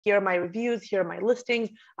here are my reviews, here are my listings,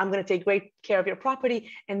 I'm going to take great care of your property,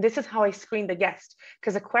 and this is how I screen the guest.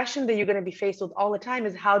 Because a question that you're going to be faced with all the time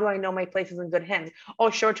is, how do I know my place is in good hands? Oh,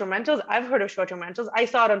 short-term rentals, I've heard of short-term rentals, I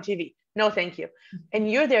saw it on TV. No, thank you.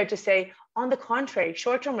 And you're there to say, on the contrary,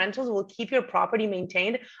 short-term rentals will keep your property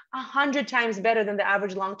maintained 100 times better than the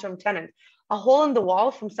average long-term tenant. A hole in the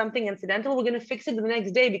wall from something incidental, we're going to fix it the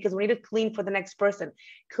next day because we need to clean for the next person.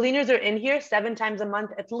 Cleaners are in here 7 times a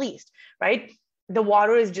month at least, right? The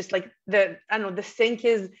water is just like the sink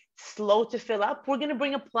is slow to fill up. We're going to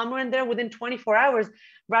bring a plumber in there within 24 hours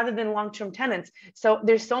rather than long-term tenants. So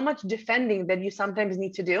there's so much defending that you sometimes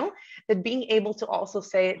need to do, that being able to also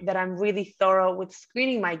say that I'm really thorough with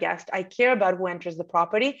screening my guest. I care about who enters the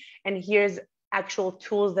property, and here's actual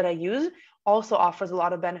tools that I use, also offers a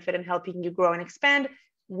lot of benefit in helping you grow and expand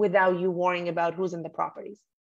without you worrying about who's in the properties.